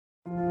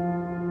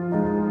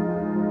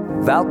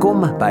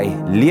Welkom by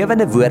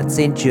Lewende Woord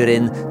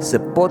Centurion se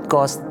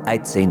podcast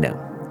uitsending.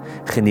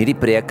 Geniet die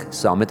preek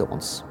saam met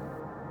ons.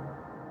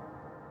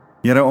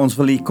 Here, ons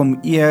wil U kom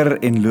eer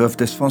en loof.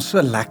 Dit is vir ons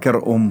so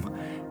lekker om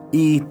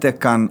U te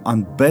kan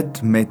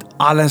aanbid met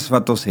alles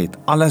wat ons het,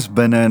 alles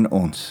binne in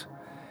ons.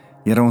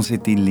 Here, ons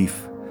het U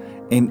lief.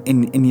 En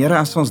Here,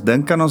 as ons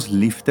dink aan ons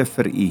liefde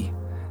vir U,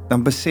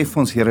 dan besef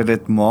ons, Here,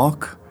 dit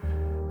maak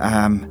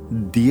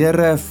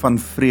deure van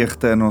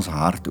vreugde in ons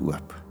hart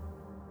oop.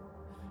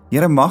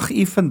 Here, mag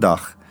U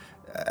vandag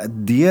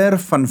deur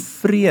van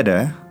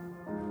vrede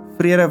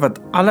wat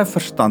alle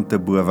verstand te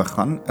bowe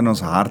gaan, in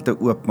ons harte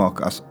oopmaak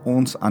as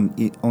ons aan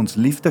U, ons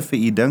liefde vir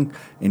U dink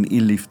en U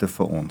liefde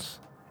vir ons.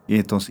 U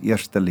het ons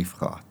eerste lief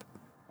gehad.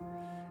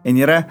 En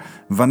Here,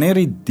 wanneer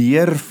die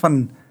deur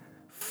van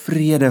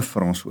vrede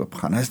vir ons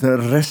oopgaan, is die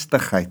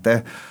rustigheid,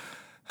 'n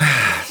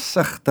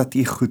sig dat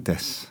U goed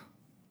is.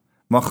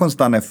 Mag ons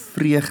dan 'n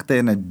vreugde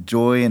en 'n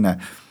joy en 'n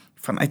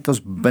vanuit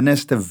ons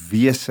binneste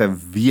wese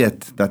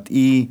weet dat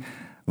U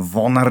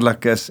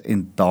wonderlik is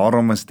en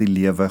daarom is die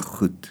lewe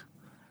goed.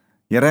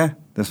 Here,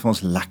 dis vir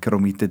ons lekker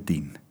om U te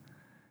dien.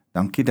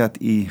 Dankie dat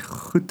U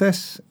goed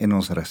is en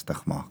ons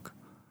rustig maak.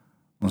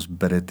 Ons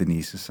bid dit in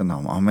Jesus se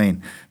naam.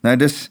 Amen. Nou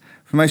dis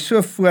vir my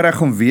so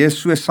voorreg om weer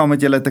so saam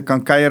met julle te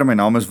kan kuier. My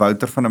naam is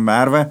Wouter van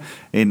Merwe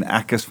en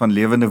ek is van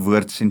Lewende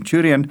Woord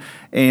Centurion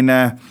en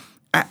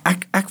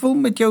Ek wil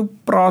met jou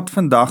praat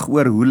vandag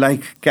oor hoe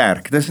lyk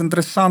kerk. Dis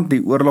interessant,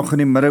 die oorlog in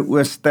die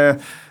Midde-Ooste,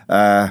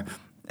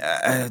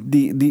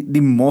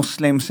 die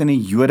moslems en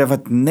die Jode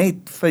wat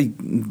net vir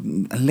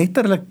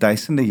letterlik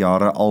duisende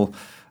jare al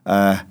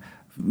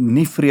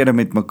nie vrede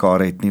met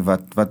mekaar het nie,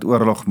 wat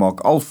oorlog maak.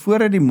 Al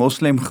voordat die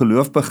moslem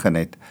geloof begin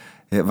het,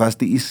 was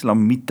die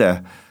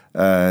Islamiete,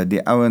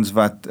 die ouens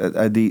wat,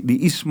 die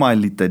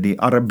Ismailiete, die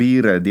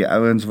Arabiere, die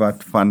ouens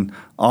wat van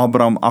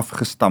Abraham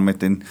afgestam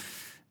het en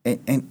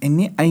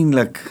nie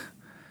eintlik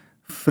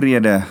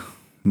vrede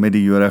met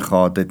die Jode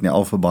gehad het nie,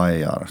 al vir baie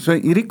jare. So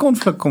hierdie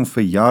konflik kom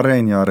vir jare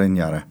en jare en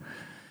jare.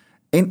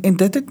 En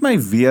dit het my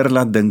weer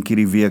laat dink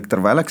hierdie week,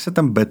 terwyl ek sit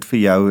en bid vir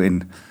jou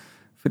en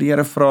vir die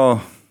Here vra,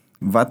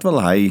 wat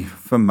wil hy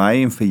vir my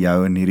en vir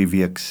jou in hierdie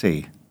week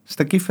sê?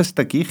 Stukkie vir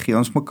stukkie, gee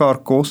ons mekaar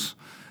kos,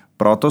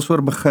 praat ons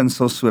oor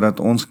beginsels, sodat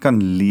ons kan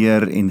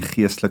leer en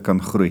geestelik kan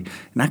groei.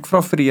 En ek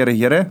vra vir die Here,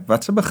 Here,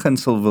 wat se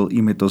beginsel wil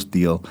U met ons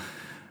deel?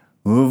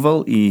 Hoe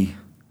wil U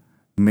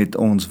met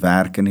ons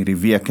werk in hierdie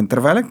week? En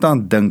terwyl ek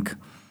dan dink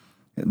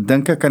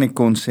ek aan die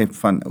konsep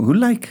van, hoe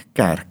lyk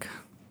kerk?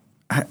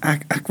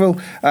 Ek wil,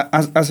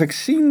 as ek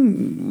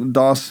sien,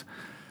 daar's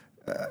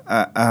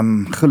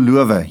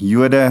gelowe,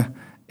 Jode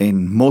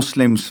en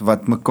moslems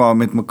wat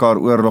met mekaar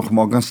oorlog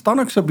maak, dan staan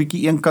ek so 'n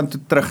bietjie een kant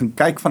toe terug en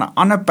kyk van 'n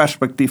ander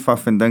perspektief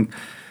af en dink,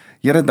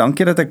 Here,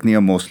 dankie dat ek nie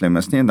 'n moslem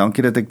is nie, en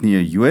dankie dat ek nie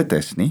 'n Jood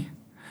is nie,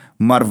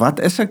 maar wat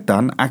is ek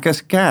dan? Ek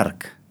is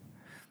kerk.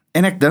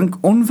 En ek dink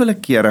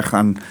onwillekeurig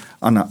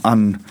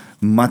aan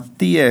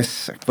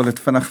Matteus, ek wil dit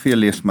vinnig vir jou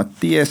lees,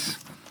 Matteus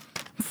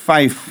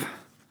 5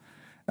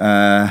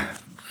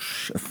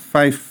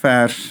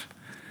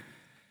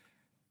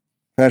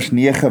 vers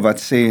 9 wat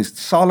sê,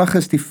 salig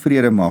is die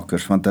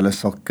vredemakers, want hulle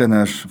sal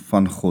kinders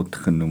van God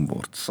genoem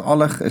word.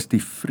 Salig is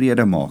die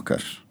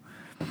vredemakers,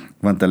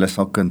 want hulle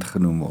sal kind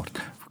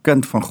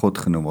van God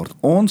genoem word.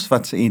 Ons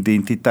wat se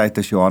identiteit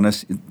is,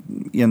 Johannes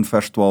 1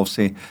 vers 12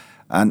 sê,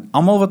 en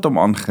almal wat hom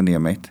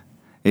aangeneem het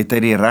hy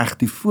die reg,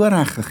 die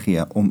voorreg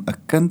gegee om 'n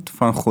kind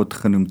van God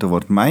genoem te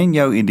word. My en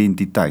jou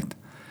identiteit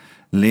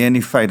lê in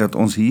die feit dat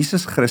ons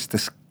Jesus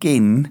Christus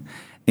ken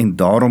en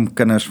daarom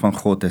kinders van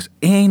God is.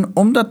 En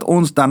omdat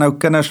ons dan nou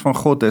kinders van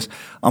God is,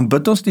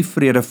 aanbid ons die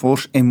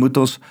vredevors en moet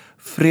ons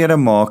vrede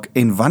maak.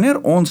 En wanneer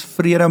ons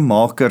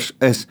vredemakers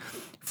is,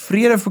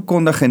 vrede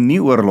verkondig en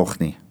nie oorlog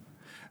nie.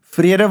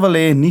 Vrede wil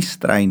hê nie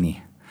stry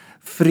nie.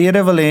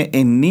 Vrede wil hê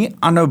en nie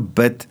aanhou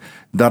bid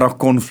dat daar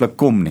konflik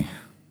kom nie.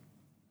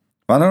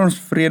 Wanneer ons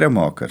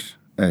vredemakers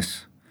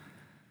is,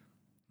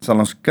 sal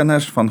ons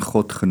kinders van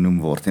God genoem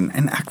word.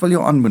 En ek wil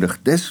jou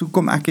aanmoedig, dis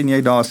hoekom ek en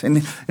jy daar is. En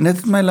dit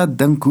het my laat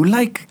dink, hoe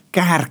lyk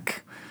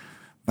kerk?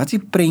 Wat is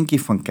die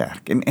prentjie van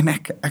kerk? En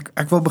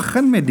ek wil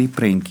begin met die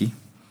prentjie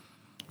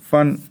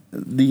van,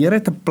 die Here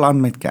het 'n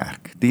plan met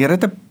kerk. Die Here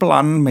het 'n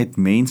plan met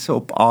mense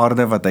op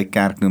aarde wat hy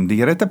kerk noem. Die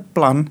Here het 'n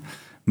plan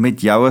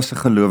met jou as 'n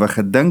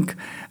gelowige.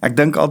 Ek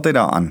dink altyd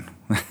daaraan,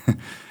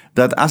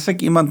 dat as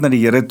ek iemand na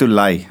die Here toe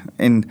lei,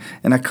 en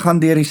ek gaan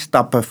deur die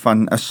stappe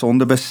van 'n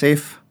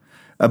sondebesef,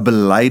 'n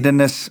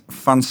belydenis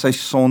van sy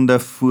sonde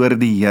voor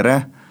die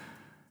Here,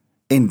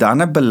 en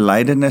dan 'n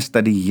belydenis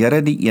dat die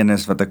Here die een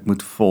is wat ek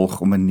moet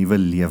volg om 'n nuwe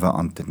lewe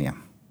aan te neem.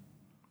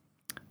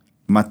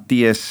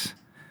 Matteus,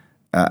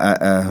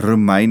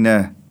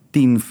 Romeine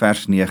 10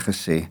 vers 9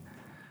 sê,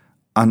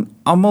 aan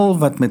almal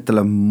wat met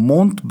hulle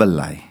mond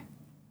bely,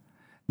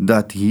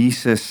 dat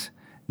Jesus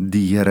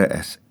die Here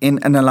is, en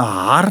in hulle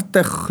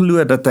harte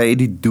glo dat hy uit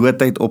die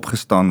dood uit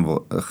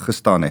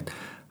opgestaan het,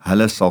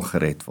 hulle sal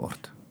gered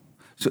word.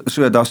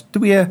 So daar's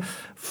twee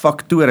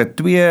faktore,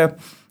 twee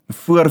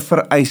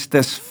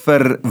voorvereistes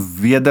vir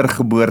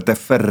wedergeboorte,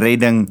 vir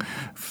redding,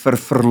 vir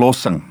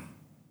verlossing.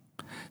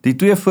 Die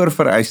 2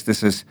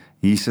 voorvereistes is,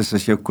 Jesus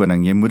is jou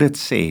koning, jy moet dit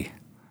sê.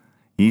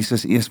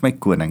 Jesus, U is my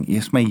koning, U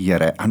is my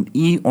Here, aan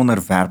U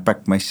onderwerp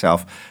ek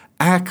myself,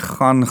 ek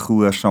gaan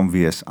gehoorsaam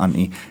wees aan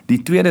U.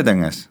 Die tweede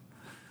ding is,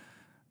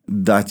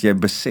 dat jy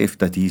besef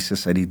dat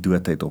Jesus uit die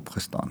dood uit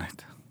opgestaan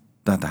het.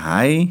 Dat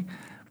hy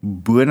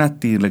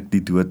bonatuurlik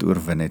die dood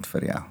oorwin het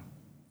vir jou.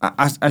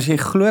 As jy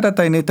glo dat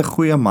hy net 'n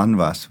goeie man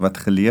was, wat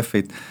geleef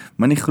het,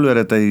 maar nie glo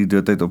dat hy die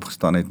dood uit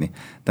opgestaan het nie,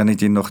 dan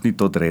het jy nog nie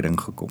tot redding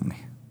gekom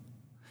nie.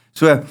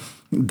 So,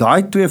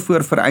 daai 2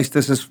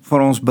 voorvereistes is vir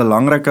ons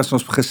belangrik as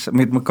ons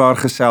met mekaar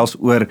gesels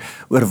oor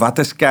wat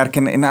is kerk,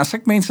 en as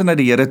ek mense na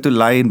die Here toe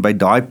lei en by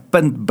daai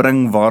punt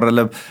bring waar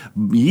hulle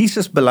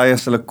Jesus bely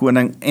as hulle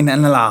koning en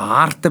in hulle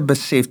harte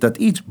besef dat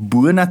iets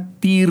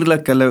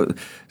bonatuurlik hulle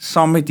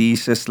saam met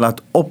Jesus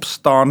laat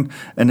opstaan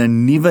in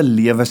 'n nuwe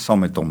lewe saam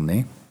met hom,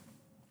 né?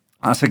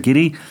 As ek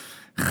hierdie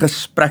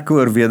gesprekke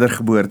oor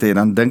wedergeboorte het,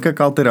 dan dink ek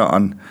altyd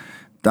daaraan,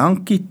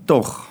 dankie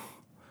tog,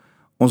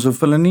 ons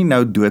hoef hulle nie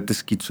nou dood te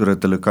skiet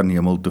sodat hulle kan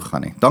hemel toe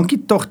gaan nie.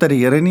 Dankie tog dat die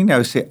Here nie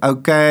nou sê,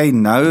 okay,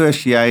 nou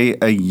is jy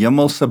 'n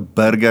hemelse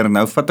burger,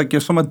 nou vat ek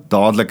jou sommer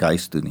dadelik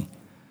huis toe nie.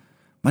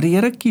 Maar die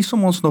Here kies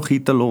om ons nog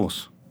hier te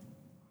los.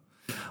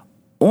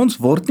 Ons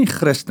word nie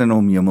Christen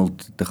om hemel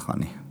toe te gaan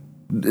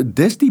nie.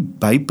 Dis die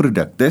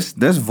byproduk,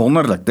 dis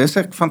wonderlik, dis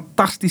 'n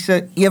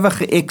fantastiese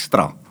ewige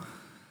ekstra.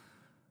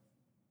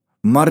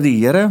 Maar die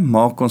Here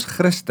maak ons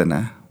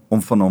Christene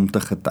om van hom te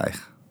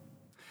getuig.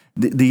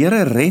 Die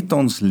Here red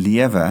ons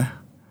lewe,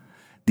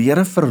 die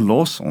Here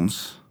verlos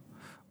ons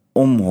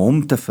om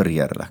hom te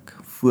verheerlik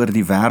voor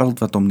die wêreld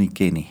wat hom nie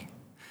ken nie.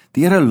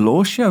 Die Here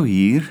los jou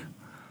hier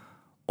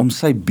om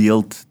sy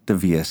beeld te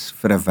wees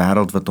vir 'n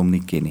wêreld wat hom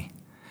nie ken nie.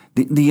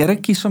 Die Here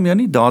kies om jou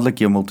nie dadelik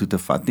hemel toe te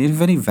vat nie,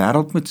 want die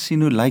wêreld moet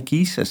sien hoe lyk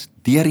Jesus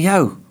deur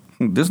jou.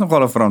 Dis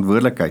nogal 'n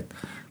verantwoordelikheid.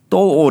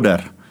 Tall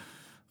order,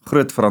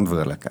 groot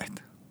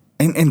verantwoordelikheid.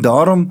 En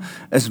daarom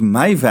is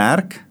my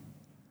werk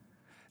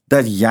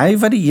dat jy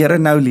wat die Here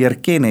nou leer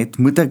ken het,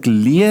 moet ek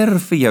leer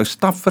vir jou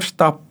stap vir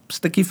stap,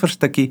 stukkie vir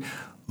stukkie,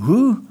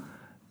 hoe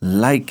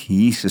lyk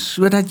Jesus,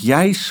 sodat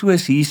jy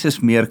soos Jesus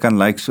meer kan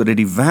lyk, sodat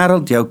die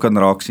wêreld jou kan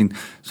raak sien,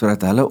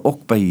 sodat hulle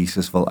ook by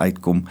Jesus wil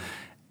uitkom,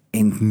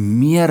 en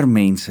meer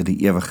mense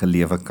die ewige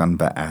lewe kan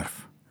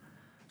beerf.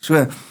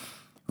 So,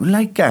 hoe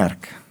lyk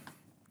kerk?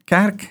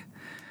 Kerk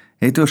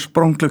het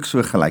oorspronklik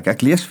so gelyk.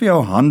 Ek lees vir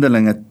jou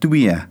Handelinge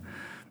 2,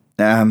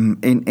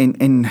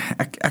 en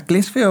ek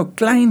lees vir jou 'n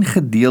klein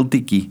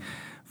gedeeltetjie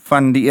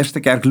van die eerste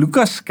kerk.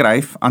 Lukas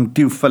skryf aan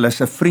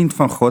Theophilus, 'n vriend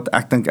van God.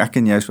 Ek dink ek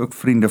en jy is ook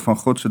vriende van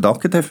God, so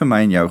dalk het hy vir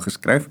my en jou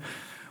geskryf.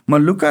 Maar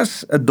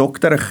Lukas, 'n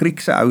dokter, 'n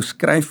Griekse ou,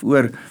 skryf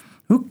oor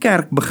hoe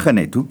kerk begin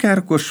het, hoe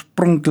kerk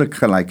oorspronklik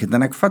gelyk het.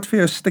 En ek vat vir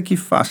jou 'n stukkie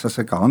vas as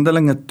ek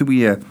Handelinge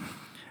 2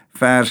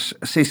 vers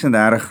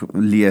 36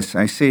 lees.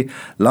 Hy sê,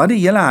 laat die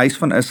hele huis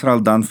van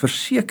Israel dan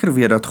verseker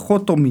weet dat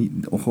God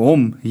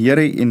hom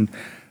Here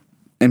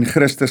en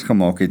Christus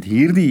gemaak het,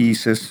 hierdie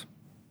Jesus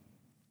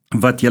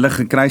wat julle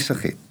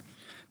gekruisig het.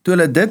 Toe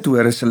hulle dit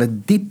hoor, is hulle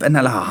diep in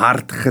hulle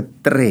hart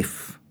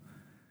getref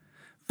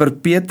vir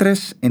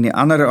Petrus en die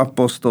ander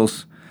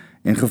apostels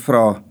en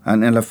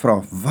hulle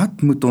vra,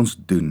 wat moet ons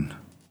doen?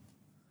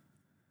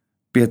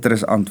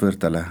 Petrus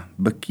antwoord hulle,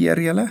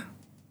 bekeer julle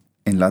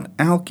en laat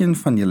elkeen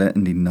van julle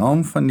in die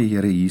naam van die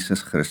Here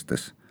Jesus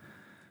Christus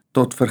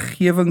tot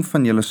vergewing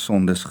van julle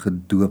sondes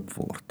gedoop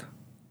word.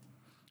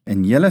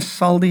 En julle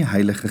sal die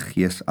Heilige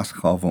Gees as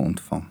gawe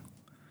ontvang.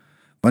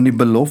 Want die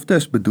belofte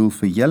is bedoel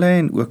vir julle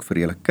en ook vir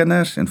julle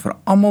kinders en vir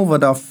almal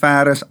wat daar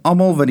ver is,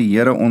 almal wat die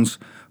Here ons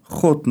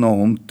God na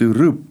hom toe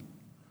roep.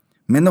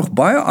 Met nog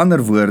baie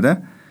ander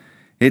woorde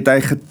het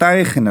hy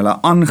getuig en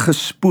hulle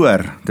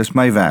aangespoor. Dis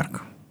my werk,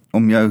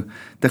 om jou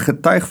te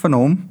getuig van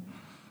hom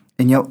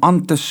en jou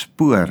aan te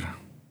spoor.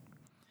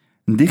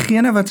 En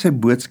diegene wat sy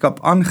boodskap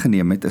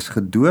aangeneem het, is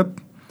gedoop.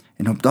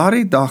 En op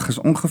daardie dag is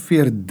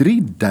ongeveer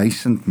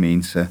 3000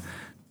 mense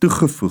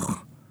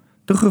toegevoeg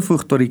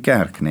tot die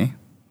kerk, né?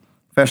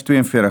 Vers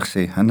 42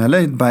 sê, en hulle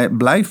het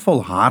bly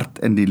volhard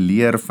in die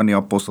leer van die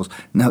apostels.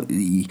 Nou,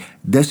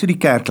 dis hoe die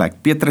kerk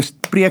lyk. Petrus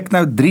preek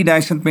nou,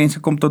 3000 mense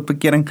kom tot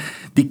bekering.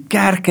 Die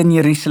kerk in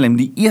Jerusalem,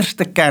 die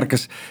eerste kerk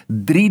is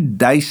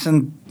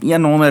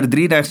 3100,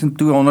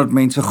 3200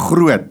 mense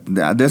groot.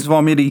 Dis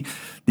waarmee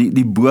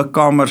die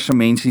bokamerse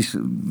mensies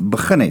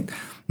begin het.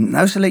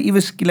 Nou is hulle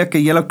iewes skielik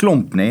 'n hele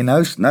klomp, né?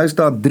 Nou is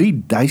daar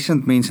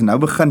 3000 mense,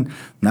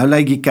 nou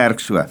lyk die kerk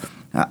so.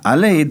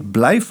 Hulle het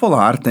bly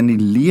volhard in die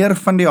leer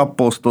van die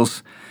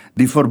apostels,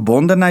 die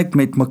verbondenheid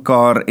met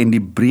mekaar en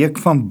die breek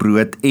van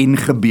brood en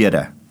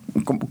gebede.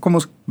 Kom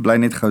ons bly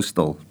net gou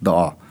stil,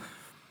 daar.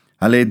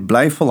 Hulle het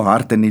bly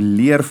volhard in die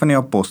leer van die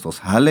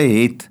apostels. Hulle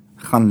het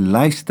gaan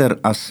luister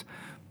as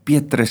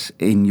Petrus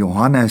en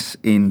Johannes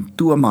en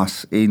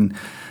Thomas en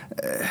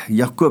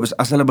Jakobus,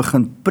 as hulle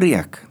begin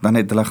preek, dan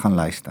het hulle gaan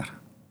luister.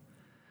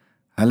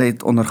 Hulle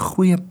het onder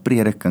goeie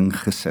prediking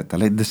gesit.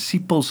 Hulle het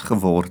disippels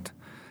geword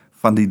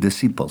van die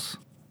disippels,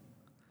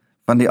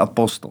 van die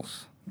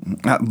apostels.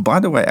 By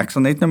the way, ek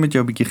sal net nou met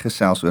jou 'n bietjie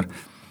gesels oor,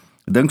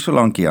 dink so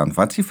lank hier aan,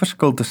 wat is die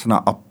verskil tussen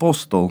 'n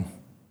apostel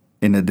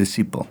en 'n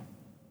disipel?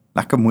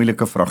 Lekker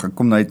moeilike vraag, ek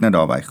kom nou net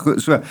daarby.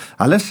 So,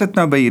 hulle sit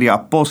nou by hierdie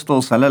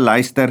apostels, hulle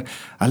luister,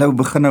 hulle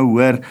begin nou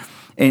hoor,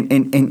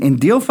 en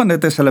deel van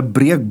dit is, hulle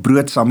breek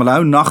brood saam, hulle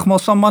hou nagmaal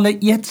saam, hulle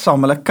eet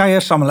saam, hulle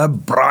kuier saam, hulle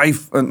braai,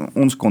 in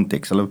ons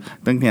konteks, hulle,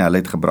 dink nie hulle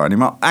het gebraai nie,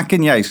 maar ek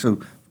en jy, so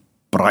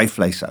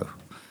braaivleis hou,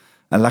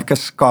 'n lekker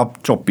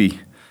skaap choppie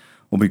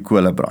op die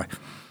kolebraai,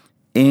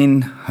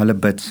 en hulle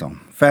bid saam.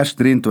 Vers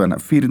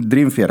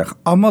 43,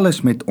 almal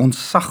is met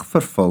ontzag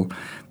vervul,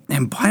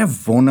 en baie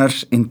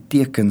wonders en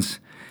tekens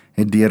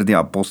het deur die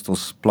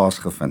apostels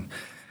plaasgevind.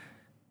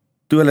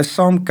 Toe hulle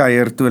saam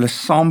kuier, toe hulle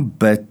saam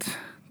bid,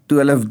 toe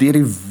hulle deur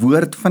die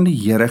woord van die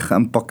Here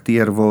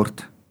geïmpakteer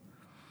word,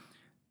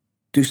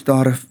 toe is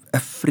daar 'n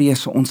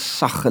vrees, 'n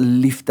ontzag,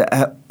 'n liefde,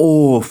 'n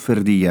awe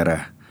vir die Here.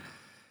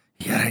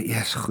 Here, U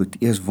is goed,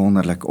 U is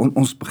wonderlik.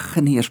 Ons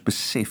begin nie eers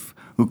besef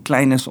hoe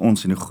klein is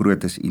ons en hoe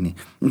groot is U nie.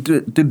 En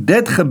toe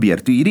dit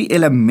gebeur, toe hierdie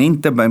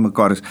elemente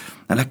bymekaar is,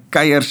 hulle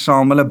kuier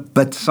saam, hulle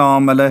bid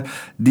saam,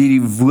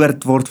 die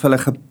woord word vir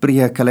hulle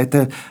gepreek, hulle het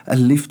 'n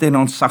liefde en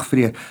ontzag vir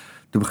U,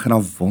 toe begin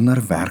daar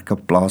wonderwerke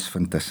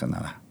plaasvind tussen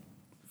hulle.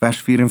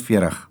 Vers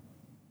 44,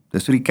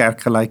 dis hoe die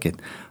kerk gelyk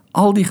het.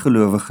 Al die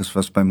gelowiges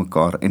was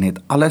bymekaar en het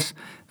alles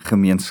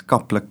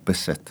gemeenskaplik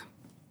besit.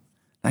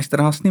 Luister,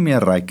 daar's nie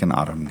meer ryk en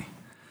arm nie.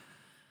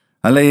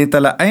 Hulle het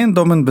hulle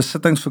eiendom en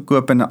besittings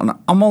verkoop en aan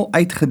almal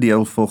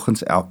uitgedeel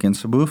volgens elkeen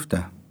se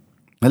behoefte.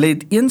 Hulle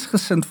het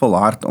eensgesind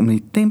volhard om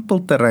die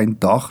tempelterrein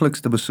daagliks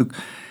te besoek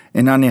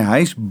en aan die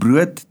huis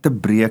brood te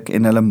breek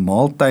en hulle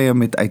maaltye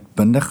met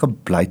uitbundige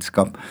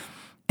blydskap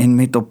en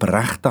met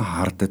opregte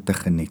harte te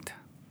geniet.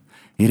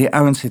 Hierdie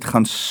ouens het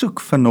gaan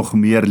soek vir nog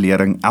meer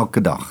lering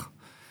elke dag.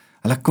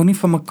 Hulle kon nie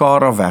van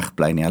mekaar af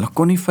wegbly nie, hulle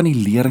kon nie van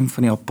die lering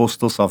van die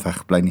apostels af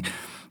wegbly nie.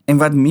 En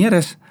wat meer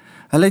is,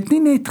 hulle het nie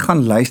net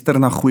gaan luister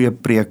na goeie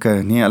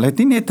preke nie, hulle het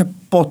nie net 'n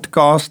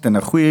podcast en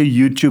 'n goeie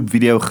YouTube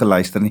video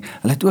geluister nie,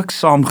 hulle het ook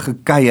saam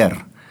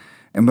gekuier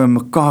en by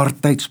mekaar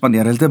tyd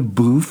spandeer. Hulle het 'n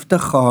behoefte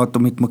gehad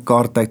om met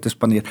mekaar tyd te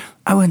spandeer.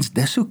 Ouens,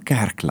 dis hoe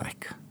kerk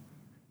lyk.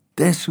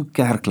 Dis hoe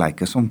kerk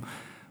lyk, is om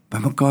by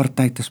mekaar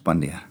tyd te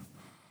spandeer.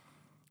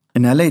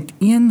 En hulle het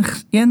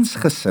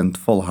eensgesind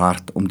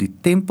volhard om die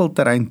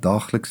tempelterrein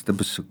daagliks te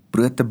besoek,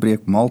 brood te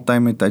breek, maaltye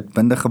met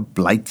uitbundige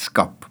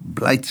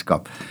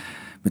blydskap,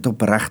 met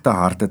opregte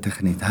harte te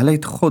geniet. Hulle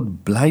het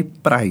God bly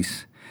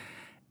prys,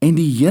 en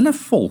die hele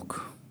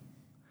volk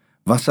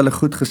was hulle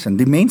goedgesind.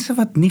 Die mense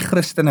wat nie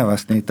Christene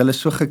was nie, het hulle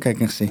so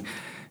gekyk en gesê,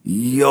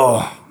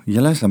 ja,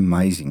 julle is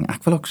amazing,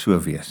 ek wil ook so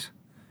wees.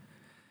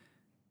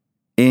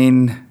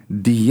 En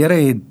die Here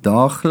het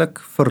daaglik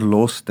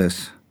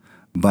verlostes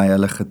by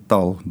hulle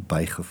getal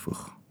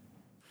bygevoeg.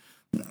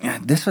 Ja,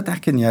 dis wat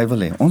ek en jy wil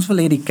hê. Ons wil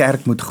hê die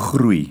kerk moet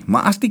groei,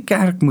 maar as die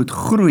kerk moet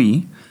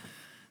groei,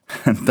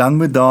 dan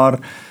moet daar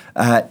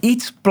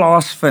iets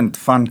plaasvind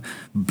van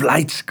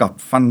blydskap,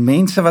 van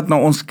mense wat na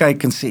ons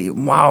kyk en sê,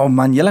 wow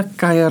man, julle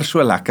kuier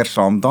so lekker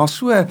saam, daar's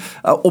so 'n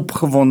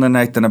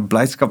opgewondenheid en 'n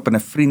blydskap en 'n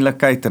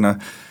vriendelikheid en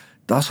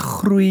daar's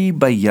groei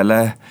by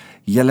julle.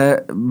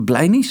 Julle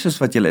bly nie soos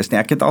wat julle is nie.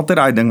 Ek het altyd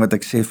daai ding wat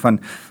ek sê van,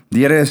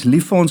 die Here is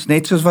lief vir ons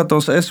net soos wat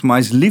ons is, maar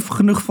hy is lief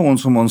genoeg vir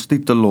ons om ons nie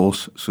te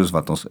los soos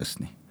wat ons is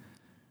nie.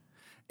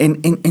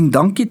 En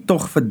dankie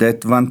tog vir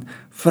dit, want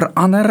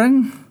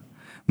verandering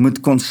moet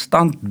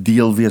konstant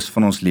deel wees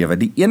van ons lewe.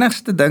 Die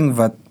enigste ding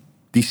wat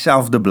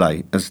dieselfde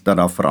bly, is dat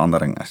daar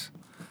verandering is.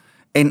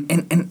 En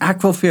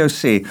ek wil vir jou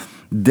sê,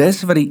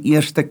 dis wat die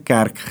eerste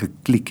kerk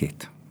geklik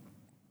het.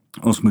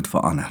 Ons moet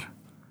verander.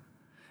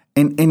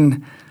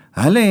 En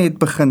hulle het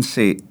begin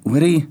sê,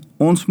 hoorie,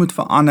 ons moet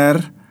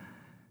verander,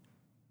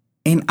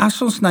 en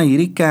as ons na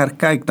hierdie kerk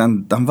kyk,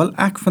 dan wil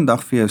ek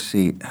vandag vir jou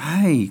sê,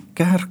 hey,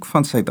 kerk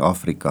van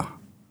Suid-Afrika,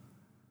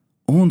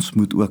 ons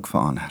moet ook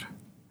verander.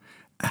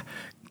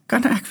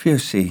 Kan ek vir jou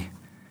sê,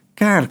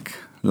 kerk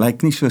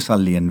lyk nie soos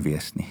alleen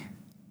wees nie.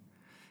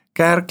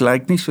 Kerk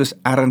lyk nie soos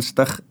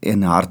ernstig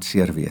en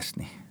hartseer wees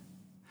nie.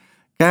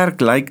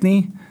 Kerk lyk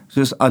nie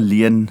soos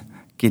alleen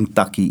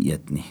Kentucky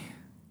eet nie.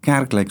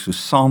 Kerk lyk soos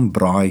saam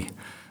braai,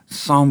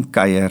 saam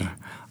kuier,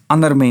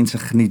 ander mense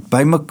geniet,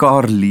 by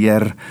mekaar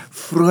leer,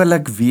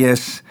 vrolik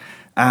wees,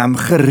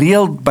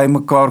 gereeld by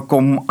mekaar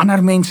kom,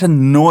 ander mense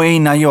nooi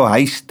na jou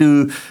huis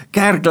toe.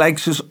 Kerk lyk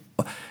soos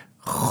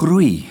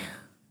groei,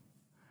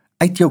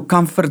 uit jou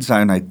comfort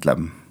zone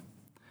uitklim,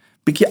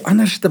 bietjie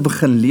anders te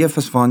begin leef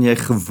as waarin jy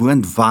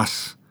gewoond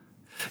was.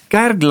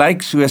 Kerk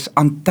lyk soos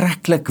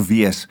aantreklik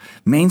wees.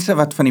 Mense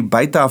wat van die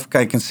buite af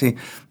kyk en sê,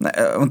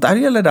 onthou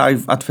julle daai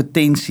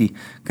advertensie,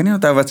 kan nie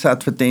onthou wat sy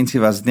advertensie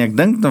was nie, ek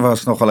dink daar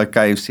was nogal 'n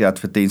KFC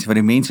advertensie, waar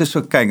die mense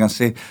so kyk en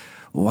sê,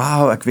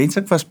 wow, ek wens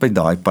ek was by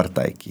daai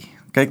partytjie.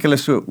 Kyk hulle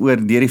so oor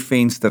deur die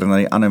venster na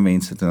die ander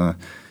mense toe,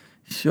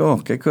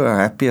 sjoe, kyk hoe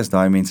happy is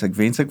daai mense, ek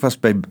wens ek was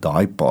by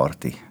daai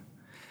party.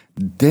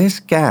 Dis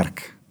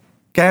kerk.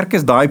 Kerk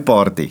is daai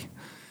party.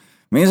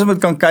 Mense moet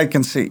kan kyk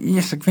en sê,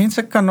 yes, ek wens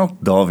ek kan ook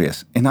daar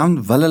wees. En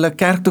dan wil hulle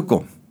kerk toe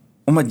kom,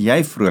 omdat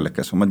jy vrolik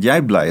is, omdat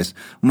jy bly is,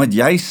 omdat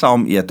jy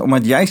saam eet,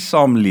 omdat jy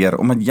saam leer,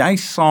 omdat jy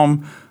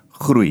saam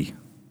groei.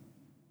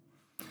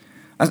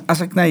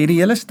 As ek na hierdie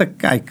hele stuk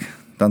kyk,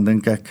 dan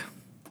dink ek,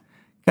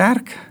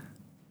 kerk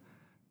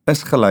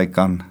is gelyk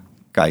aan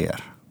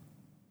kuier.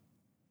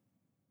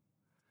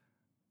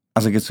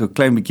 As ek dit so 'n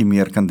klein bietjie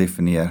meer kan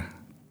definieer,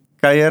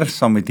 kuier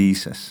saam met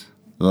Jesus,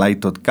 lei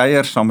tot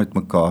kuier saam met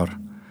mekaar,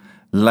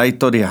 lei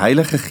tot die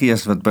Heilige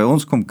Gees wat by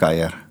ons kom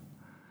kuier,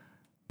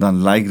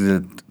 dan lei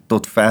dit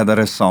tot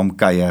verdere saam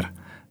kuier,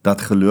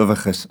 dat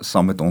gelowiges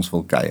saam met ons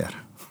wil kuier.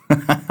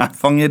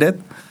 Vang jy dit?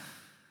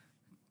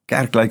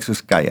 Kerk lyk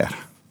soos kuier.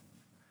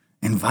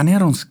 En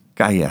wanneer ons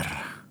kuier,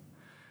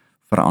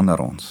 verander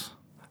ons,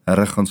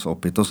 rig ons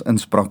op, het ons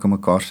inspraak in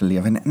mekaar se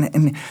lewe.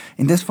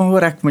 En dis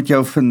waaroor ek met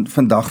jou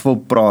vandag wil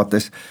praat,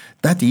 is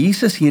dat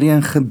Jesus hierdie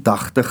in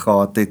gedagte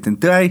gehad het, en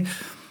toe hy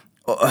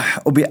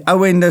op die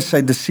ou ende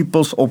sy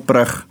disippels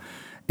oprig,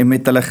 en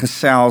met hulle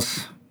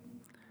gesels,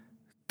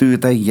 toe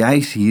het hy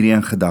juis hierdie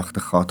in gedagte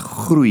gehad,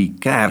 groei,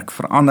 kerk,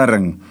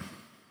 verandering.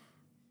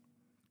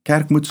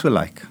 Kerk moet so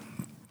lyk.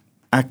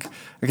 Ek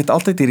het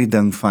altyd hierdie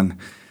ding van,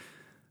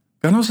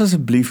 kan ons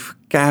asseblief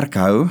kerk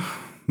hou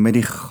met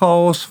die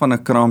chaos van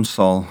 'n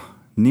kraamsaal,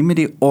 nie met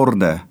die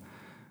orde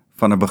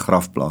van 'n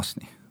begrafplaas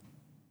nie.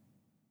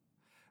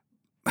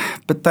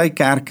 Party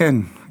kerke,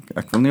 en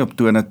ek wil nie op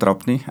tone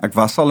trap nie, ek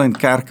was al in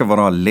kerke waar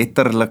daar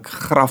letterlik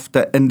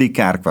grafte in die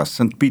kerk was,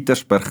 St.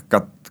 Petersburg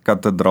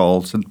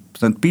kathedraal,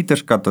 St.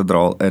 Peters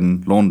kathedraal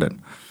in Londen.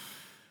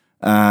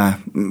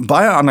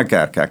 Baie ander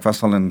kerke, ek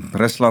was al in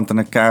Rusland in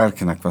 'n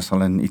kerk, en ek was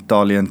al in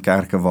Italië in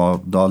kerke waar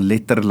daar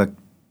letterlik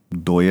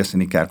dooies in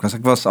die kerk was.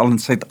 Ek was al in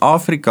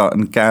Suid-Afrika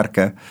in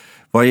kerke,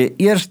 waar jy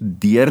eers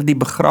deur die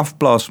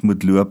begrafplaas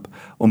moet loop,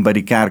 om by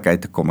die kerk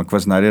uit te kom. Ek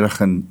was nou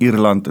reg in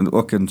Ierland, en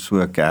ook in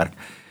so 'n kerk.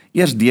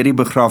 Eers deur die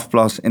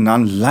begrafplaas, en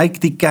dan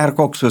lyk die kerk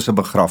ook soos 'n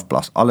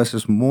begrafplaas. Alles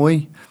is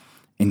mooi,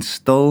 en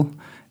stil,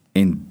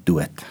 en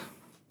dood.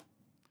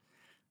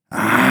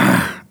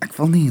 Ek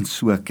wil nie in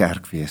so 'n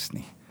kerk wees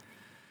nie.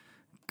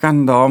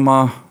 Kan daar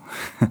maar,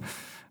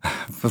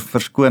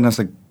 verskoon as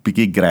ek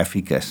bietjie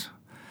graphiek is,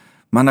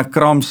 maar in 'n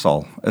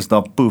kraamsaal is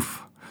daar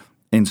poef,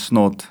 en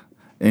snot,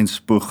 en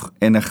spoeg,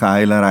 en 'n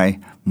gehuilery,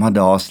 maar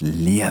daar's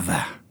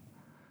lewe.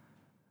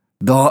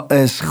 Daar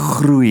is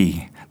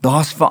groei,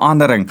 daar's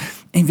verandering,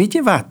 en weet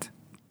jy wat?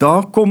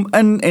 Daar kom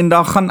in, en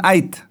daar gaan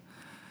uit.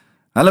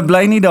 Hulle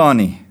bly nie daar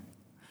nie.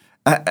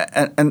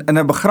 In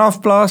 'n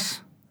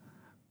begrafplaas,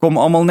 kom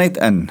almal net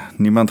in,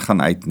 niemand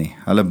gaan uit nie,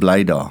 hulle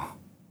bly daar,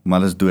 maar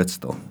hulle is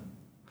doodstil.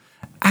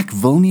 Ek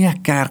wil nie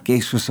 'n kerk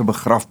hê soos 'n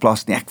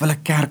begrafplaas nie, ek wil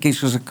 'n kerk hê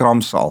soos 'n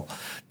kraamsaal.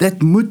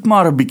 Dit moet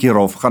maar 'n bietjie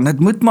rof gaan, dit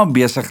moet maar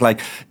besig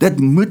lyk, dit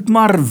moet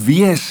maar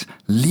wees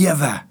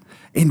lewe.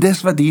 En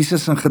dis wat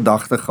Jesus in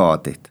gedagte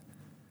gehad het.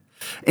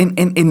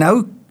 En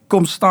nou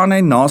staan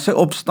hy na sy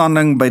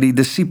opstanding by die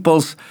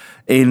disippels,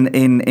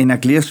 en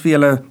ek lees vir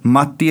julle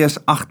Matteus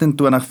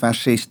 28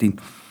 vers 16.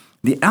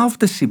 Die 11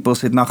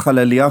 disippels het na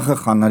Galilea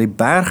gegaan, na die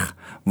berg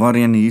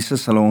waarin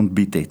Jesus hulle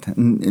ontbied het.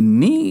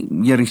 Nie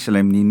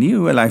Jerusalem nie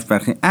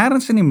Olyfberg nie,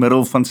 ergens in die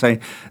middel van sy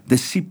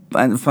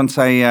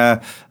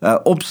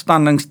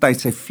opstandingstyd,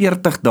 sy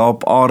 40 dae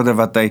op aarde,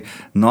 wat hy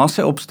na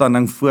sy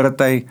opstanding, voordat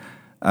hy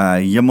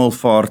hemel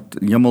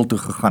toe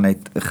gegaan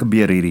het,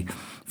 gebeur hierdie.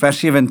 Vers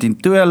 17,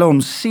 toe hulle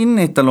hom sien,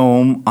 het hulle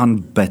hom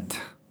aanbid.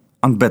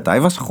 Hy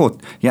was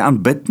God. Jy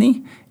aanbid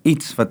nie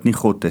iets wat nie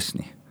God is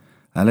nie.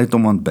 Hulle het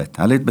hom aanbid.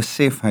 Hulle het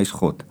besef hy is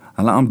God.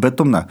 Hulle aanbid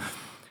hom nou.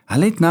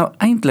 Hulle het nou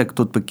eintlik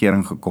tot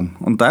bekering gekom.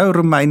 Onthou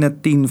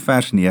Romeine 10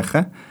 vers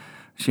 9.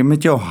 As jy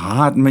met jou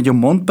hart, met jou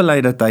mond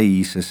bely dat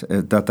hy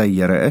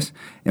Here is,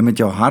 en met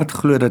jou hart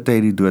glo dat hy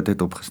uit die dood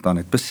het opgestaan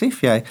het,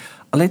 besef jy,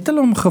 al het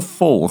hulle hom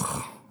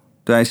gevolg,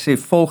 toe hy sê,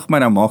 volg my,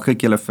 dan maak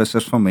ek julle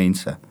vissers van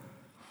mense.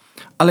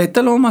 Al het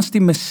hulle hom as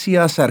die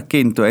Messias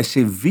erken, toe hy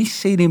sê, wie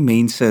sê die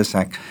mense is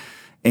ek?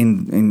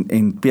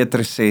 En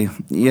Petrus sê,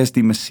 hy is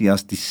die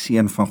Messias, die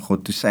Seun van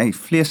God. Toe sê hy,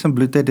 vlees en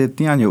bloed het dit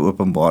nie aan jou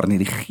openbaar nie,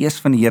 die Gees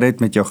van die Here het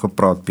met jou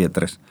gepraat,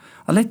 Petrus.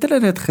 Al het hulle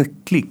dit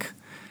geklik,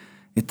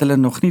 het hulle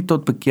nog nie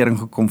tot bekering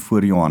gekom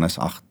voor Johannes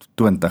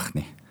 8:20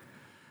 nie.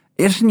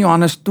 Eers in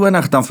Johannes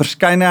 20, dan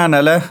verskyn hy aan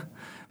hulle,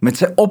 met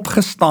sy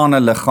opgestane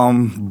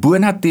liggaam,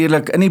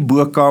 bonatuurlik in die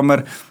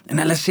bokamer, en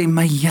hulle sê,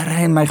 my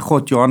Here en my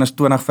God, Johannes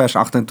 20 vers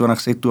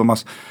 28 sê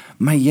Thomas,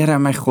 my Here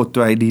en my God,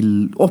 toe hy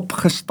die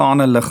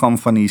opgestane liggaam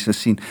van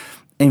Jesus sien,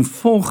 en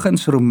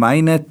volgens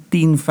Romeine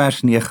 10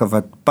 vers 9,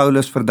 wat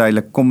Paulus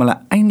verduidelik, kom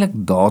hulle eintlik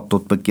daar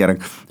tot bekering.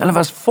 Hulle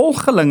was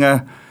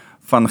volgelinge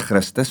van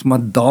Christus, maar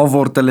daar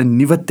word hulle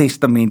Nuwe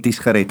Testamenties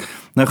gered.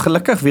 Nou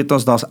gelukkig weet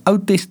ons, daar's Ou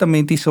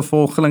Testamentiese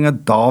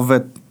volgelinge,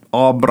 Dawid,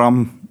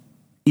 Abraham,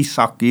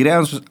 Isak, hier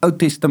is ons Ou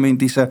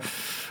Testamentiese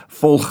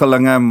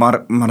volgelinge,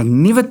 maar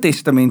Nuwe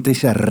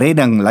Testamentiese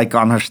redding lyk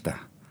anderste.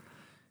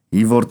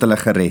 Hier word hulle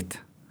gered.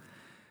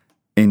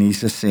 En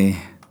Jesus sê,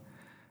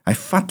 hy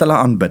vat hulle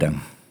aanbidding.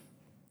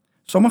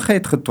 Sommige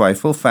het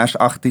getwyfel, vers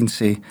 18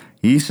 sê,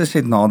 Jesus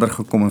het nader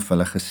gekom en vir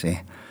hulle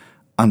gesê,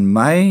 aan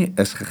my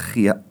is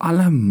gegee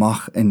alle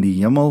mag in die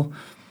hemel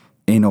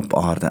en op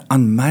aarde.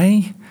 Aan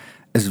my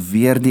is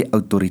weer die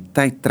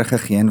autoriteit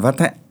teruggegee, en wat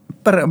hy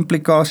per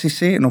implikasie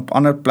sê, en op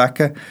ander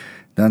plekke,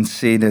 dan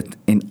sê dit,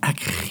 en ek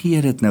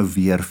gee dit nou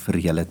weer vir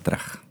julle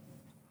terug.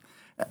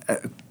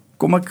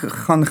 Kom ek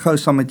gaan gou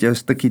saam met jou 'n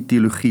stukkie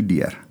teologie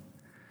deur.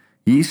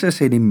 Jesus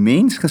het die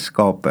mens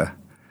geskape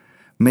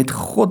met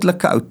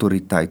goddelike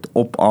autoriteit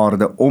op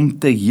aarde om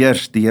te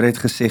heers. Die Here het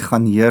gesê,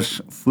 gaan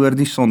heers, voor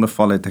die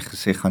sondeval het hy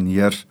gesê, gaan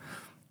heers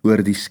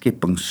oor die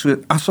skepping, so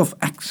asof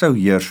ek sou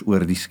heers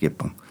oor die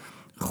skepping.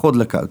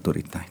 Goddelike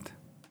autoriteit.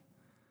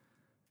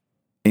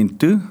 En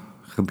toe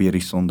gebeur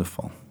die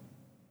sondeval.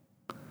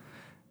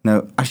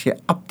 Nou, as jy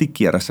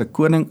abdikeer, as 'n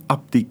koning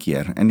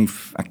abdikeer,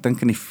 ek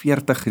dink in die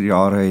 40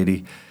 jare het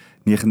die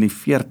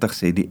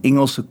 1940s het die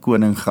Engelse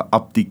koning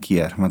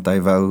geabdikeer, want hy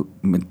wou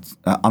met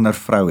 'n ander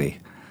vrou hê.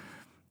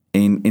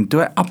 En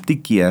toe hy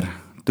abdikeer,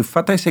 toe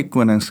vat hy sy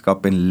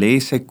koningskap en lê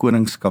sy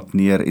koningskap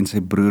neer en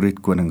sy broer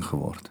het koning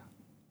geword.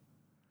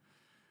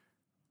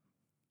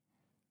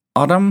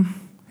 Adam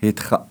het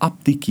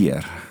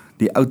geabdikeer,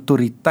 die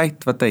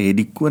autoriteit wat hy het,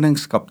 die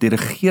koningskap, die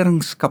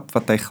regeringskap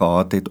wat hy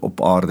gehad het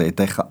op aarde, het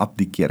hy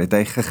geabdikeer, het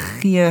hy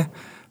gegee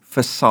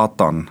vir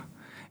Satan.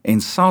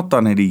 En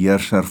Satan het die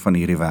heerser van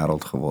hierdie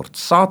wêreld geword.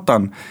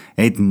 Satan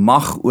het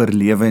mag oor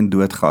lewe en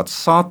dood gehad.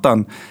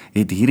 Satan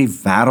het hierdie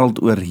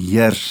wêreld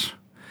oorheers.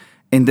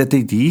 En dit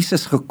het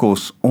Jesus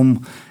gekos om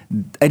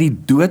uit die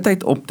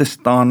doodheid op te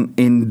staan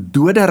en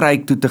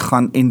doderyk toe te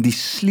gaan en die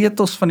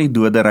sleutels van die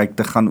doderyk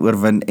te gaan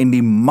oorwin en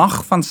die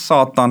mag van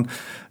Satan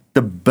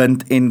te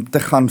bind en te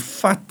gaan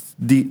vat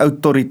die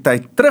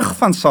autoriteit terug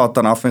van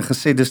Satan af en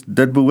gesê,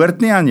 dit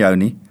behoort nie aan jou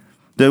nie.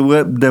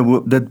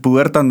 Dit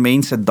behoort aan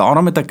mense,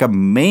 daarom het ek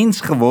 'n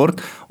mens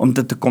geword om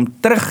dit te kom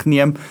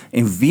terugneem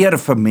en weer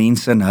vir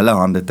mense in hulle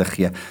hande te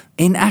gee.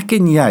 En ek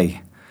en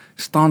jy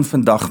staan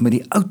vandag met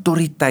die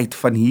autoriteit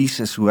van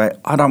Jesus, hoe hy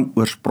Adam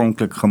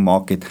oorspronklik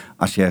gemaak het,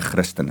 as jy 'n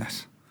Christen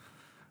is.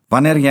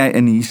 Wanneer jy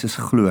in Jesus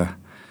glo,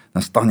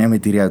 dan staan jy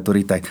met hierdie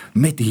autoriteit.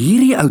 Met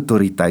hierdie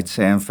autoriteit,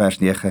 sê hy in vers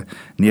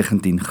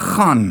 19,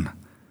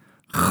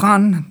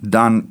 gaan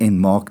dan en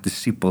maak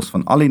disippels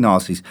van al die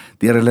nasies,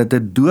 deur hulle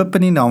te doop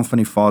in die naam van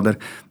die Vader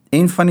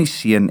en van die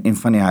Seun en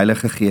van die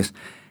Heilige Gees,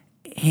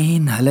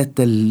 en hulle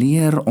te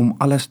leer om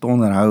alles te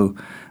onderhou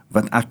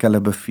wat ek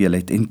hulle beveel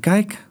het. En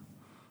kyk,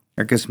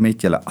 ek is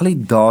met julle al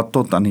die dae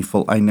tot aan die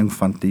volëinding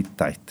van die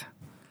tyd.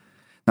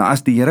 Nou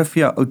as die Here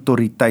vir jou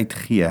autoriteit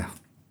gee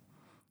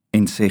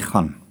en sê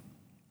gaan,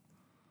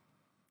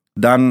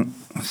 dan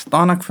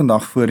staan ek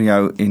vandag voor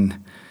jou en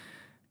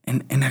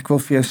ek wil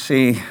vir jou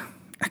sê,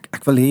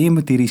 ek wil hê jy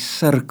moet hierdie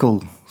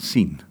sirkel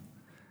sien.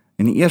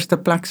 In die eerste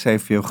plek sê hy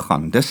vir jou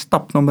gaan. Dis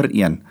stap nommer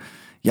 1.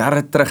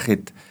 Jare terug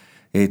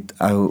het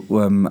ou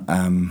oom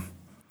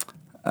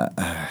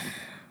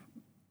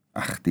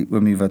die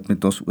oomie wat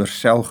met ons oor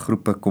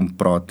selgroepe kom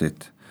praat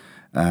het,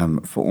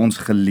 vir ons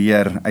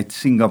geleer uit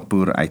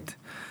Singapore uit.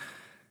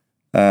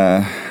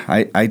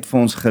 Hy het vir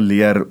ons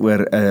geleer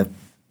oor 'n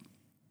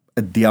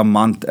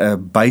diamant,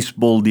 'n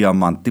baseball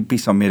diamant,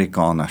 tipies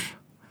Amerikaners.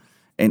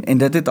 En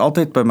dit het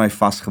altyd by my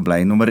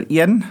vasgebly. Nommer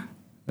 1,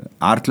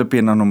 hardloop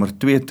jy na nommer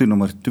 2 toe,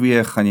 nommer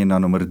 2 gaan jy na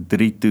nommer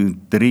 3 toe,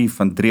 3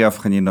 van 3 af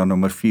gaan jy na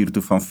nommer 4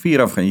 toe, van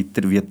 4 af gaan jy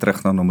weer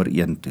terug na nommer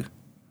 1 toe.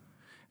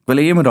 Ek wil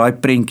hê jy moet daai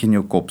prentjie in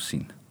jou kop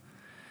sien.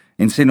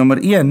 En sê nommer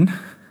 1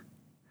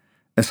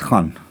 is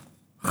gaan.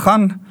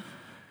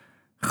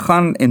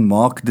 Gaan en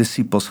maak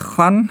disippels.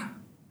 Gaan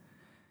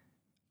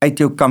uit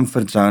jou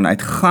comfort zone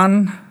uit.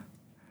 Gaan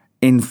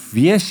en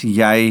wees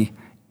jy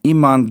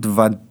iemand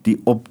wat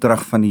die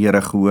opdrag van die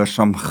Here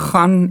gehoorsaam.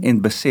 Gaan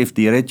en besef,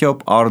 die Here het jou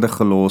op aarde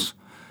gelos,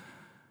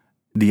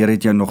 die Here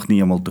het jou nog nie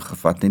hemel toe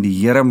gevat, en die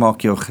Here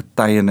maak jou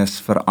getuienis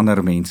vir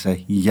ander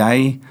mense.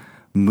 Jy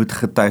moet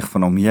getuig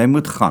van hom, jy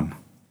moet gaan.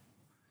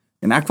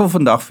 En ek wil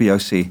vandag vir jou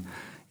sê,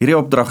 hierdie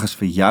opdrag is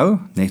vir jou,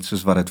 net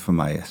soos wat dit vir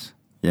my is.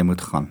 Jy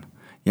moet gaan.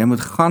 Jy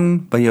moet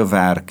gaan by jou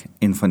werk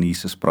en van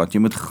Jesus praat. Jy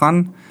moet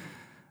gaan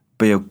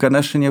by jou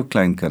kinders en jou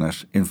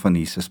kleinkinders en van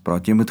Jesus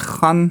praat. Jy moet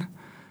gaan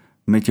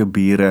met jou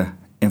bure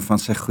en van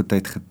sy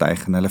goedheid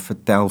getuig en hulle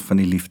vertel van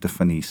die liefde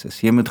van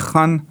Jesus. Jy moet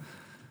gaan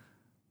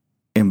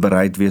en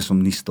bereid wees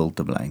om nie stil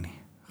te bly nie.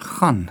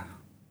 Gaan.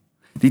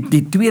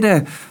 Die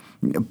tweede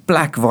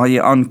plek waar jy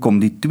aankom,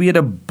 die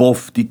tweede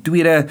bof, die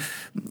tweede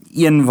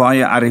een waar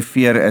jy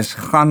arriveer is,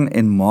 gaan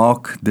en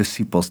maak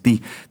disippels.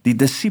 Die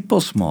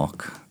disippels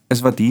maak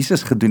is wat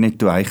Jesus gedoen het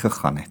toe hy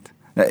gegaan het.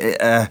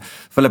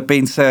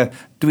 Filippense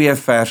 2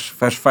 vers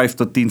 5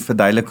 tot 10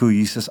 verduidelik hoe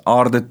Jesus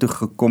aarde toe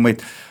gekom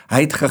het.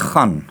 Hy het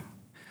gegaan.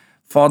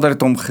 Vader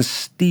het hom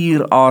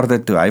gestuur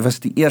aarde toe. Hy was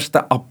die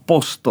eerste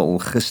apostel,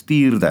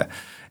 gestuurde.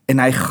 En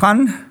hy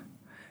gaan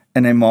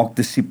en hy maak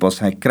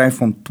disippels. Hy kry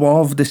vir hom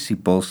 12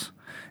 disippels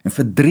en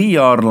vir 3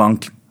 jaar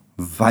lank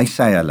wys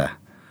hy hulle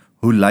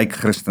hoe lyk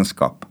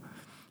Christendom.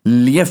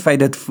 Leef hy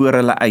dit voor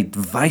hulle uit.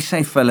 Wys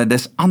hy vir hulle,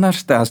 dis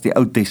anders as die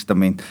Ou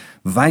Testament.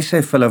 Wys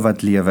hy vir hulle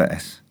wat lewe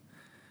is.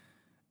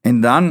 En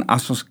dan,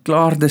 as ons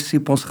klaar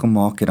disippels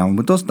gemaak het, dan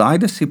moet ons daai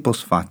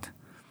disippels vat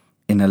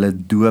en hulle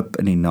doop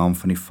in die naam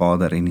van die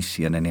Vader en die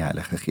Seun en die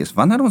Heilige Gees.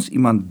 Wanneer ons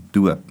iemand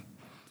doop,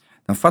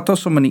 dan vat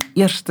ons hom in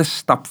die eerste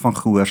stap van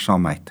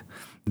gehoorsaamheid.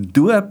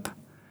 Doop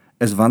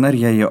is wanneer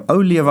jy jou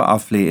ou lewe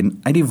aflê en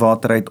uit die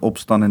water uit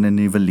opstaan in 'n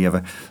nuwe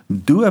lewe.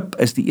 Doop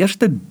is die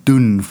eerste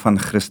doen van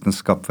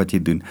Christendom wat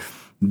jy doen.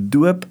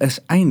 Doop is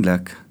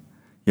eintlik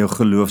jou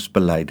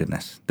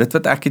geloofsbelydenis. Dit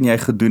wat ek en jy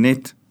gedoen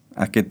het,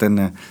 ek het in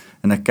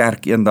 'n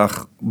kerk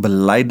eendag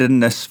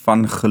belydenis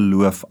van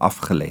geloof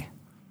afgelê.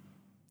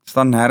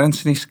 Staan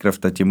nêrens in die skrif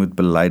dat jy moet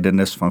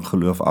belydenis van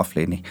geloof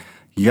aflê nie.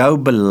 Jou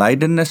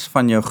belydenis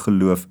van jou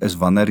geloof is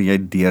wanneer jy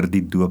deur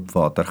die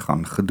doopwater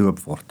gaan gedoop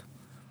word.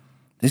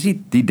 Dis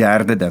die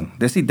derde ding.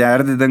 Dis die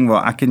derde ding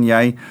waar ek en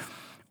jy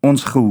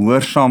ons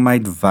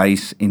gehoorsaamheid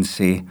wys en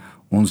sê,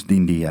 ons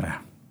dien die Here.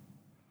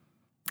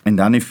 En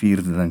dan die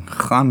vierde ding,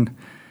 gaan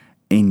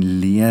en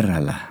leer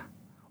hulle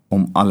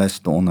om alles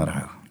te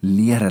onderhou.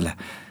 Leer hulle.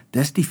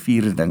 Dis die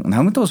vierde ding.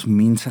 Nou moet ons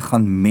mense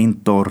gaan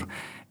mentor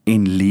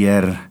en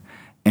leer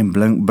en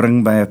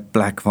bring by 'n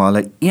plek waar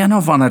hulle een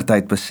of ander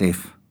tyd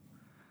besef,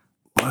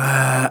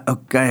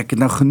 okay, ek het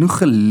nou genoeg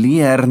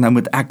geleer, nou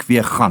moet ek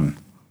weer gaan.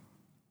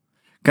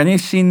 Kan jy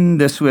sien,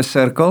 dis so 'n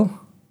sirkel?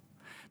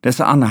 Dis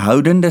 'n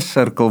aanhoudende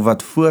sirkel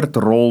wat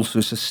voortrol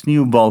soos 'n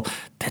sneeubal.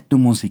 Dit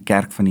noem ons die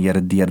kerk van die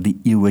Here deur die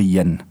eeue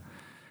heen.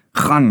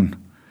 Gaan,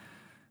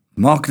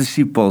 maak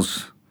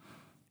disippels,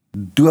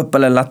 doop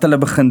hulle, laat hulle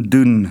begin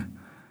doen,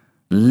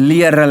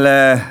 leer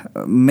hulle,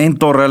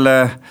 mentor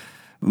hulle,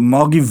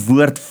 maak die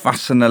woord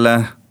vas in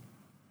hulle,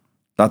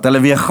 laat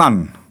hulle weer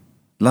gaan,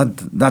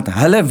 laat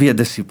hulle weer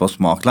disippels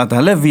maak, laat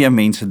hulle weer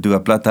mense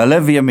doop, laat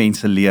hulle weer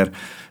mense leer,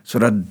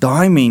 sodat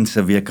daai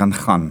mense weer kan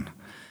gaan.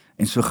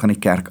 En so gaan die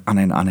kerk aan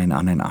en aan en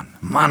aan en aan.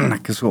 Man,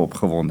 ek is so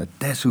opgewonde.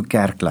 Dis hoe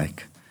kerk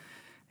lyk.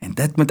 En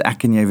dit moet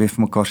ek en jy weer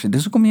vir mekaar sê.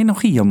 Dis hoekom jy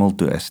nog nie hemel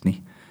toe is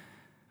nie.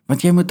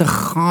 Want jy moet 'n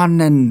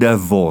gaanende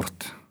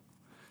word.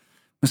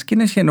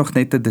 Miskien is jy nog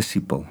net 'n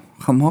disipel.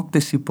 Gaan maak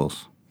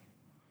disippels.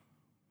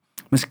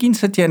 Miskien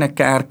sit jy in 'n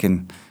kerk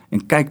en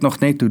kyk nog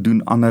net hoe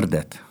doen ander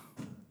dit.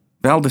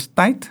 Wel, dis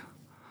tyd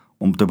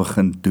om te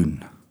begin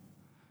doen.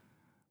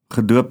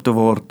 Gedoop te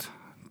word,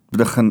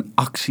 begin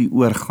aksie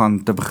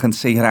oorgaan, te begin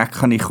sê, Here, ek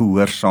gaan nie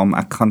gehoorsaam,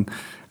 ek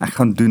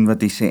gaan doen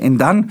wat hy sê. En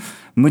dan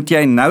moet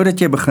jy, nou dat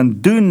jy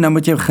begin doen, nou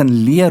moet jy begin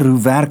leer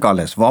hoe werk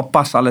alles, waar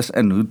pas alles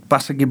in, hoe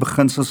pas ek die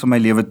beginsels in my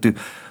lewe toe,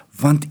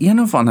 want een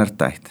of ander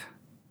tyd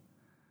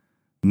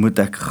moet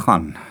ek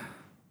gaan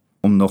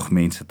om nog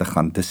mense te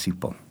gaan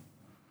disipel.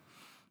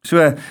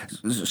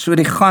 So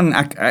die gaan,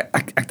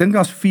 ek dink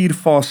daar's 4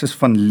 fases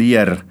van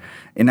leer,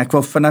 en ek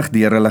wil vinnig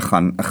deur hulle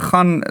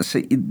gaan.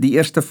 Die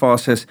eerste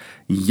fase is,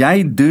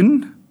 jy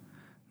doen,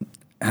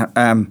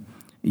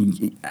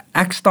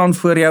 ek staan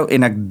voor jou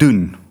en ek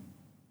doen,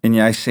 en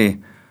jy sê,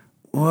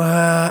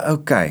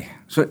 okay,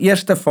 so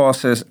eerste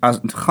fase is,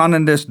 as gaan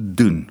en dis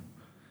doen.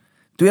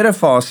 Tweede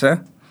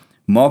fase,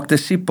 maak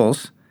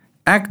disippels,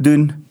 ek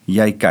doen,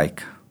 jy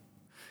kyk.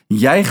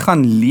 Jy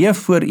gaan leef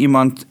voor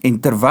iemand, en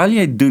terwyl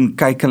jy doen,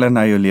 kyk hulle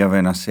na jou lewe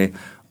en dan sê,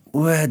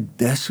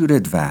 dis hoe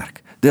dit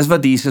werk. Dis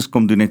wat Jesus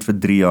kom doen het vir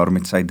 3 jaar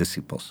met sy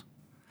disippels.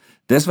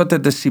 Dis wat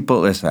 'n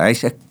disipel is.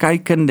 Hy's 'n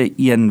kykende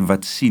een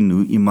wat sien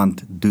hoe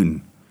iemand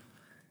doen.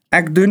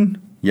 Ek doen,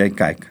 jy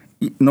kyk.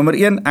 Nommer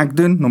 1, ek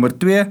doen. Nommer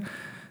 2,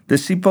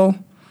 disipel,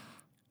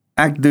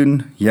 ek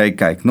doen, jy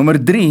kyk.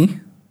 Nommer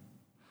 3,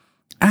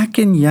 ek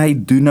en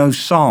jy doen nou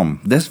saam.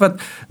 Dis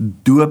wat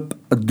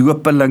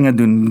doopelinge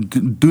doen,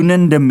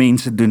 doenende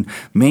mense doen.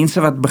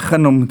 Mense wat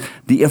begin om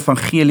die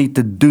evangelie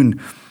te doen.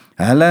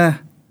 Hulle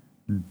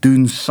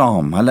doen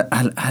saam.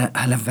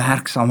 Hulle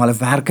werk saam. Hulle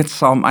werk dit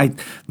saam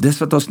uit. Dis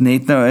wat ons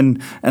net nou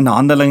in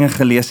Handelinge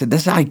gelees het.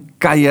 Dis hy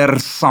kuier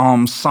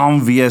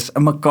saam wees,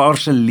 in mekaar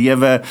se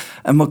lewe,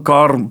 in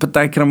mekaar,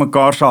 partykeer in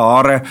mekaar se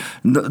hare.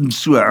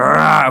 So,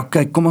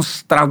 okay, kom ons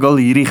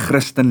struggle hierdie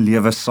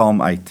Christenlewe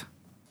saam uit.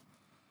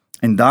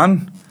 En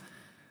dan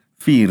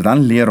 4, dan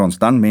leer ons,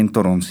 dan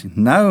mentor ons.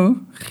 Nou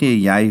gee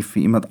jy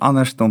vir iemand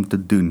anders om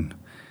te doen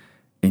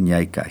en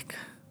jy kyk.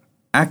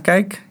 Ek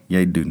kyk,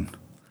 jy doen.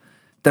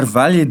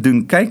 Terwyl jy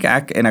doen, kyk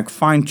ek en ek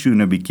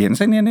fine-tune 'n bietjie en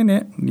sê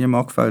nee, jy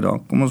maak fout daar.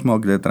 Kom ons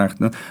maak dit reg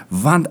nou.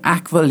 Want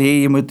ek wil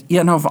hê jy moet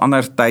een of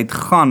ander tyd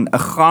gaan, 'n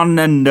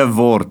gaanende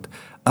word,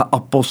 'n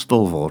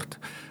apostel word.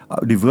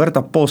 Die woord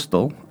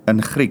apostel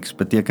in Grieks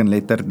beteken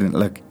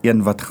letterlik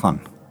een wat gaan.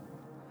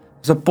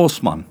 Dis 'n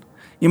posman.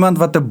 Iemand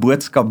wat 'n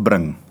boodskap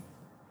bring.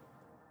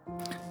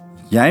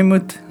 Jy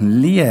moet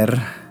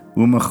leer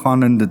hoe om 'n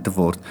gaanende te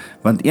word,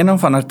 want een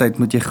of ander tyd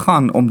moet jy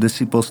gaan om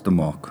disippels te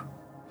maak.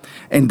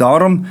 En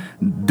daarom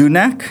doen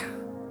ek,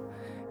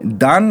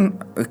 dan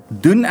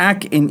doen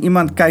ek en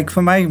iemand kyk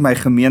vir my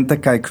gemeente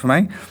kyk vir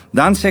my,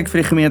 dan sê ek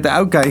vir die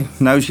gemeente, okay,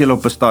 nou is julle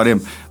op 'n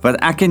stadium,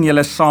 wat ek en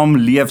julle saam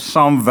leef,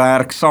 saam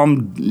werk,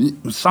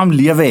 saam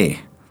lewe hê.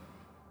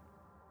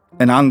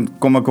 En dan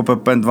kom ek op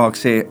 'n punt waar ek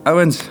sê,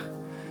 ouens,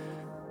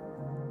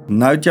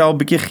 nou het jy al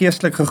bietjie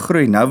geestelik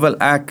gegroei, nou wil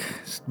ek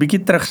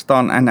bietjie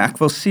terugstaan en ek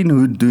wil sien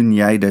hoe doen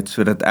jy dit,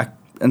 sodat ek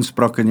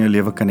inspraak in jou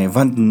lewe kan hê,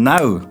 want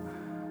nou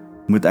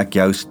moet ek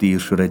jou stuur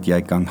sodat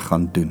jy kan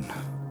gaan doen.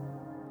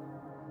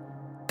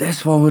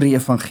 Dis waaroor die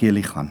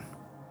evangelie gaan.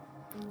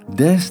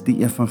 Dis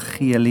die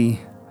evangelie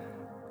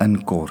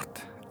in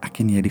kort. Ek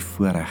en jy die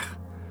voorreg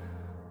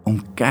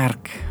om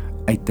kerk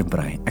uit te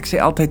brei. Ek sê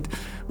altyd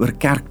oor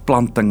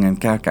kerkplanting en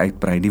kerk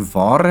uitbrei, die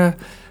ware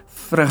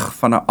vrug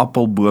van 'n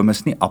appelboom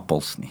is nie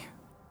appels nie.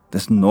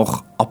 Dis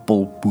nog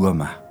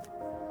appelbome.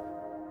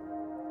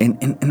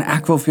 En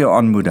ek wil vir jou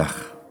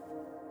aanmoedig.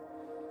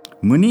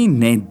 Moenie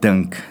net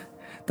dink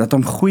dat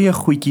om goeie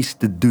goedjies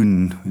te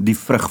doen die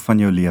vrug van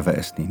jou lewe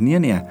is nie.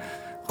 Nee.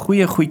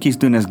 Goeie goedjies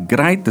doen is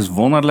great, is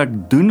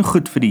wonderlik, doen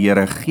goed vir die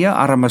Here, gee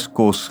armes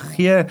kos,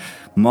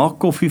 maak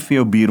koffie vir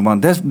jou buurman,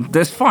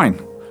 dis fyn.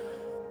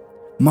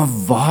 Maar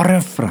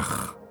ware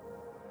vrug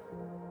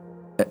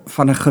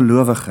van 'n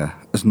gelowige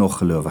is nog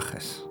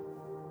gelowiges.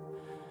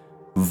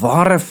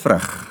 Ware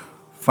vrug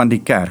van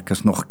die kerk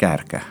is nog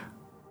kerke.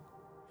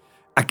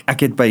 Ek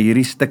het by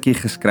hierdie stukkie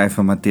geskryf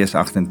in Matteus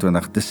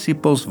 28,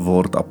 disippels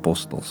word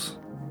apostels.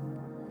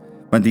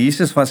 Want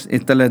Jesus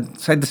het hulle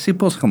sy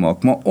disippels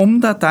gemaak, maar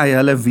omdat hy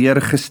hulle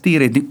weer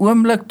gestuur het, die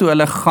oomblik toe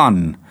hulle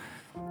gaan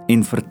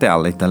en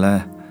vertel, het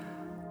hulle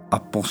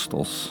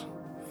apostels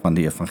van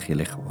die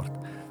evangelie geword.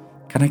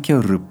 Kan ek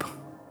jou roep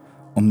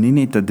om nie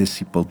net 'n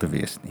disipel te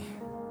wees nie,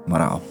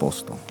 maar 'n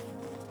apostel.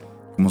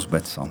 Kom ons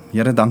bid saam.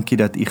 Here, dankie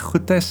dat U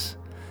goed is.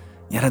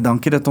 Here,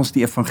 dankie dat ons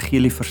die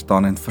evangelie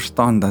verstaan en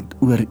verstaan dat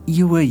oor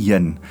eeue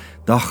heen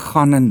daar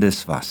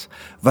gaanendes was,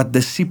 wat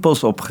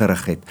disippels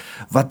opgerig het,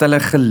 wat hulle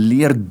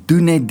geleer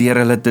doen het deur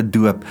hulle te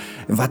doop,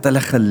 en wat hulle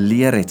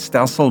geleer het,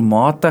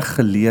 stelselmatig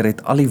geleer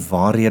het, al die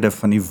waarhede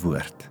van die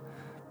woord,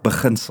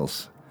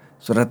 beginsels,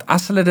 sodat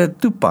as hulle dit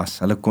toepas,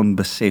 hulle kon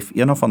besef,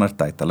 een of ander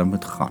tyd, hulle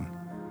moet gaan.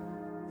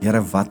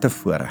 Here, wat 'n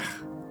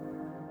voorreg.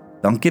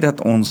 Dankie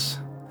dat ons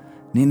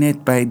nie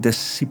net by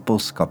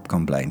disipelskap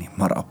kan bly nie,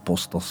 maar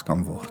apostels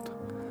kan word.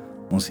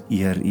 Ons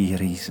eer U,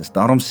 Here Jesus.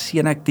 Daarom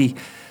seën ek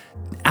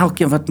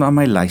elkeen wat na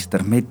my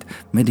luister met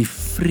die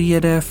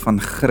vrede van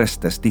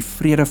Christus, die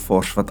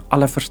vredevors wat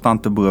alle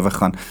verstand te bowe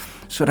gaan,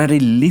 sodat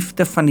die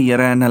liefde van die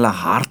Here in hulle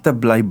harte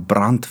bly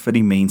brand vir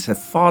die mense.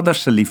 Vader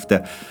se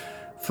liefde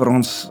vir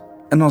ons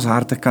in ons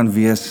harte kan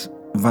wees,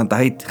 want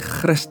hy het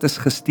Christus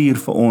gestuur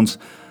vir ons,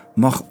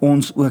 mag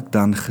ons ook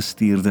dan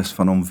gestuurdes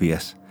van hom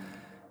wees.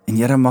 En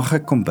Here, mag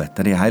ek kom bid,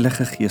 dat die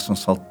Heilige Gees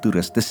ons sal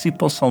toerus,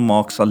 disipels sal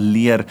maak, sal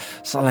leer,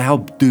 sal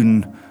help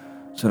doen,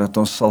 sodat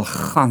ons sal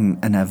gaan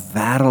in 'n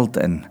wêreld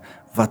in,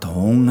 wat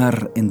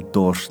honger en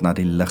dors na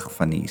die lig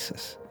van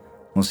Jesus.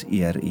 Ons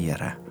eer U,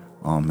 Here.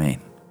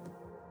 Amen.